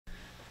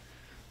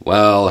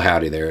Well,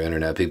 howdy there,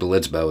 Internet people.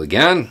 It's Bo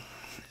again.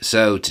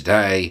 So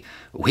today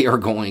we are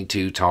going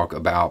to talk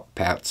about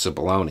Pat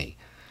Cipollone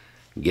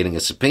getting a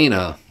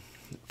subpoena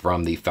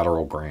from the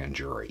federal grand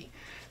jury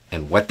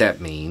and what that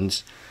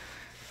means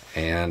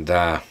and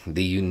the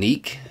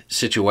unique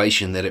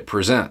situation that it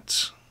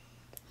presents.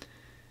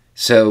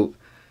 So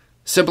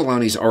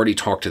Cipollone's already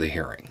talked to the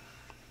hearing,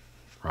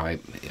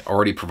 right?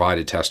 Already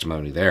provided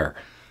testimony there.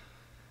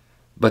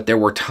 But there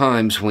were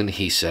times when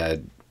he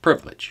said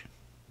privilege.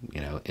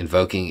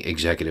 Invoking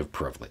executive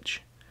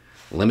privilege,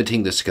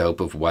 limiting the scope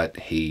of what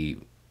he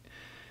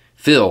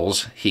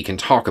feels he can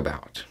talk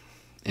about.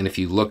 And if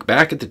you look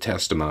back at the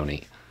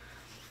testimony,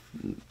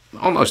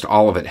 almost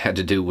all of it had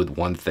to do with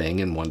one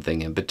thing and one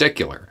thing in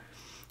particular.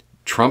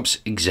 Trump's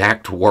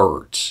exact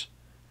words.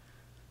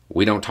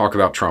 We don't talk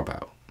about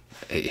Trumpo.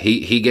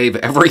 He gave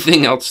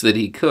everything else that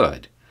he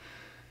could.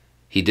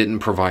 He didn't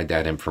provide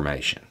that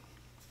information.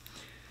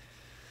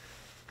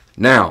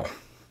 Now,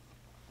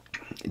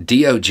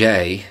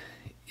 DOJ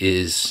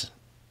is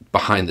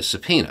behind the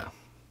subpoena.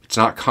 It's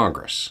not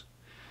Congress.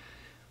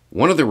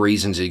 One of the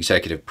reasons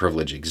executive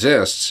privilege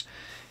exists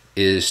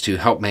is to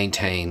help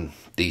maintain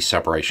the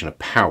separation of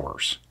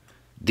powers.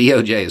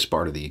 DOJ is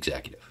part of the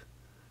executive.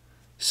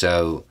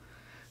 So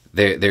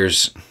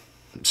there's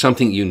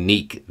something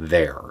unique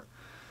there.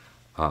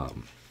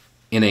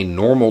 In a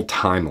normal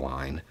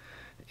timeline,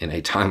 in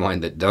a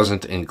timeline that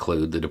doesn't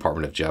include the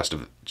Department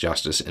of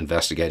Justice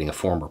investigating a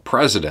former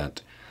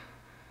president,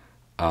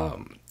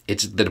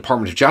 it's the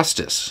Department of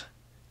Justice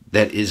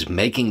that is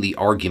making the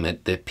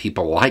argument that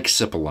people like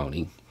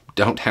Cipollone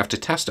don't have to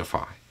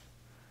testify.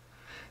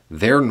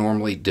 They're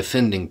normally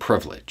defending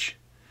privilege.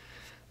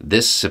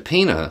 This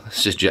subpoena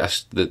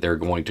suggests that they're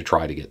going to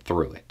try to get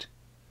through it.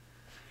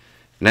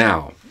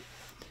 Now,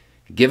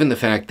 given the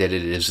fact that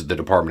it is the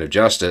Department of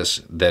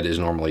Justice that is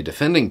normally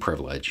defending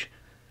privilege,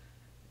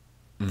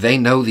 they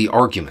know the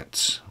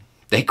arguments.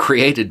 They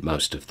created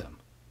most of them.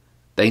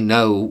 They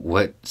know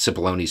what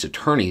Cipollone's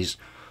attorneys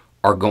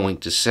are going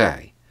to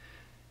say.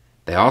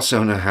 They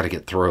also know how to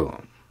get through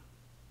them.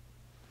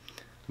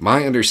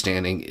 My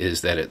understanding is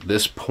that at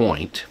this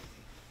point,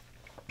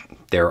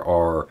 there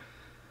are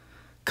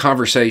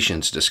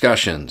conversations,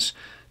 discussions,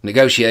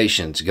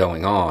 negotiations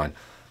going on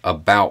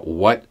about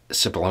what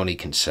Cipollone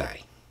can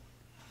say.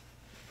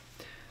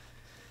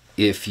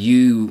 If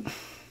you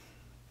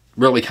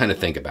really kind of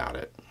think about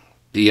it,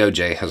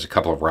 DOJ has a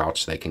couple of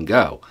routes they can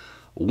go.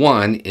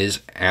 One is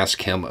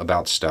ask him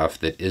about stuff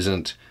that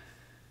isn't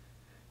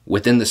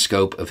within the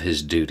scope of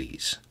his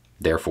duties.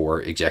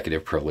 Therefore,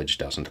 executive privilege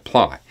doesn't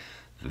apply.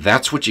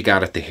 That's what you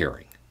got at the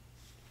hearing.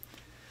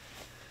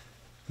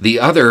 The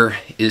other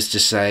is to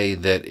say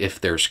that if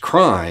there's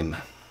crime,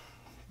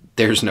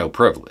 there's no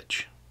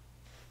privilege.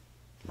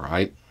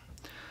 Right?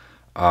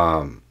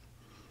 Now,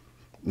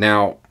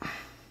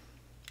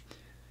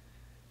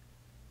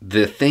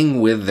 the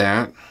thing with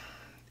that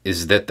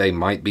is that they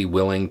might be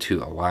willing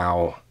to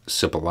allow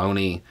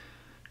Cipollone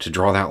to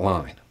draw that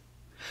line.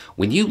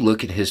 When you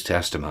look at his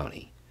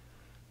testimony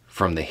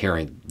from the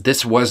hearing,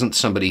 this wasn't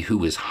somebody who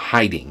was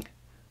hiding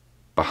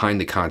behind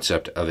the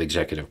concept of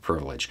executive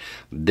privilege.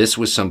 This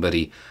was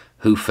somebody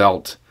who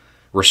felt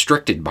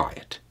restricted by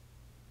it,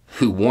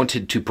 who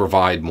wanted to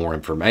provide more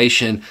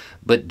information,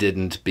 but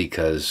didn't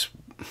because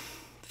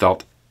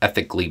felt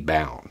ethically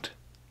bound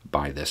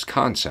by this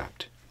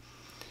concept.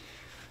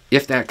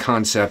 If that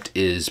concept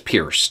is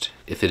pierced,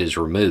 if it is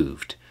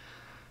removed,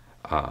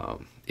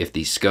 if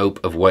the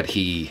scope of what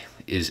he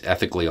is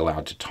ethically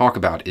allowed to talk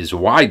about is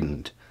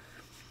widened,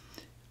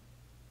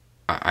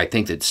 I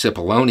think that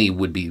Cipollone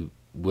would be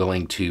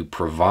willing to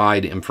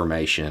provide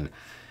information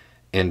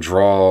and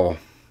draw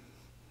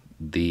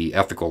the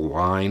ethical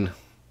line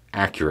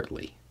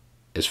accurately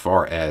as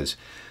far as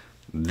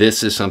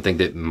this is something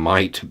that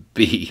might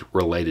be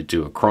related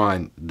to a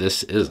crime,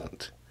 this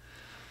isn't.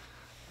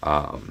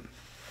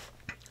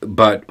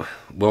 But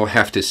we'll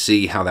have to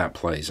see how that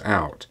plays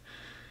out.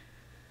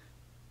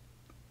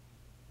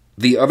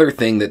 The other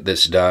thing that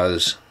this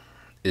does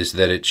is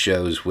that it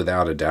shows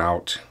without a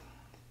doubt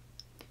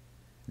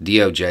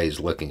DOJ is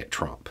looking at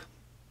Trump.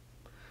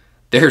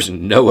 There's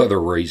no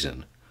other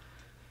reason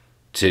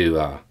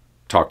to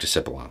talk to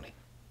Cipollone.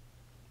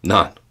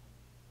 None.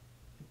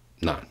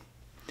 None.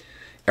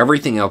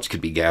 Everything else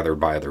could be gathered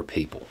by other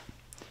people.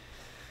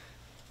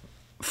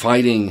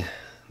 Fighting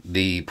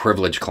the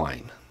privilege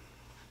claim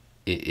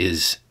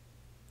is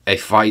a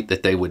fight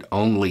that they would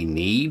only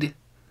need.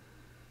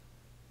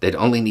 They'd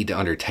only need to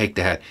undertake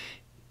that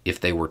if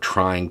they were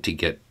trying to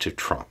get to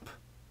Trump.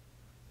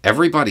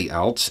 Everybody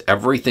else,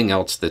 everything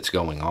else that's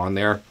going on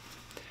there,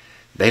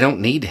 they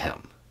don't need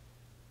him.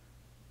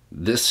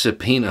 This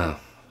subpoena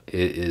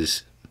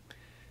is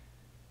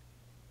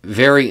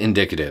very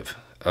indicative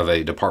of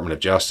a Department of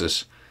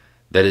Justice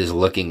that is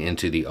looking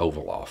into the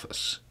Oval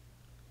Office.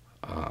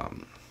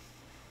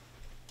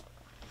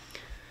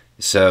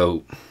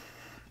 So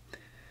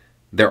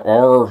there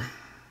are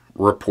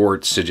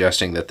reports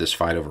suggesting that this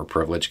fight over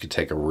privilege could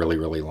take a really,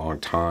 really long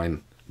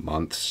time,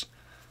 months.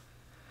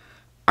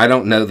 I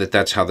don't know that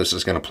that's how this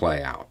is going to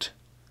play out.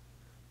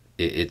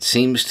 it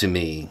seems to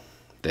me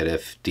that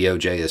if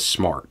DOJ is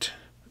smart,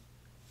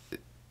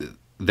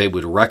 they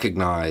would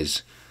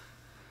recognize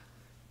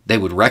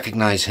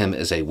him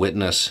as a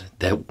witness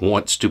that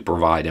wants to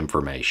provide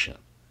information.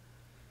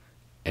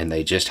 And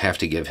they just have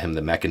to give him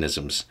the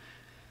mechanisms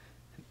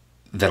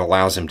that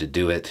allows him to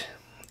do it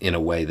in a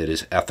way that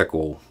is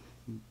ethical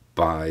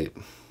by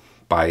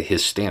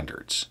his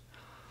standards.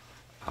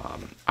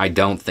 I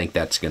don't think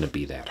that's going to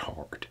be that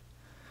hard.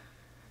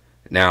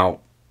 Now,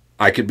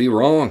 I could be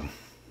wrong.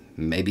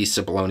 Maybe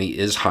Cipollone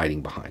is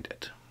hiding behind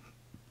it.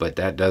 But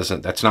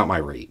that's not my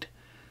read.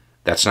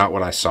 That's not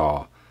what I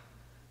saw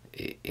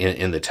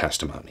in the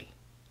testimony.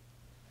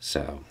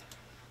 So,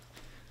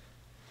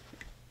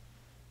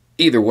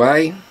 either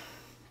way,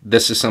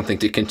 this is something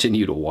to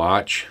continue to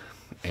watch,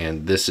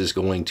 and this is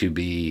going to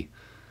be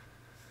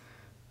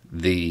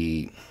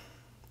the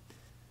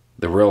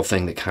real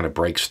thing that kind of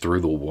breaks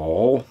through the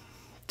wall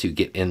to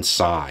get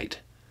inside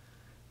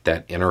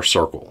that inner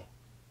circle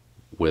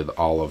with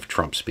all of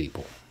Trump's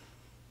people.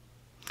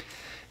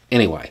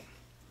 Anyway,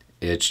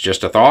 it's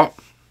just a thought.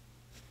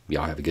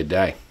 Y'all have a good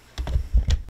day.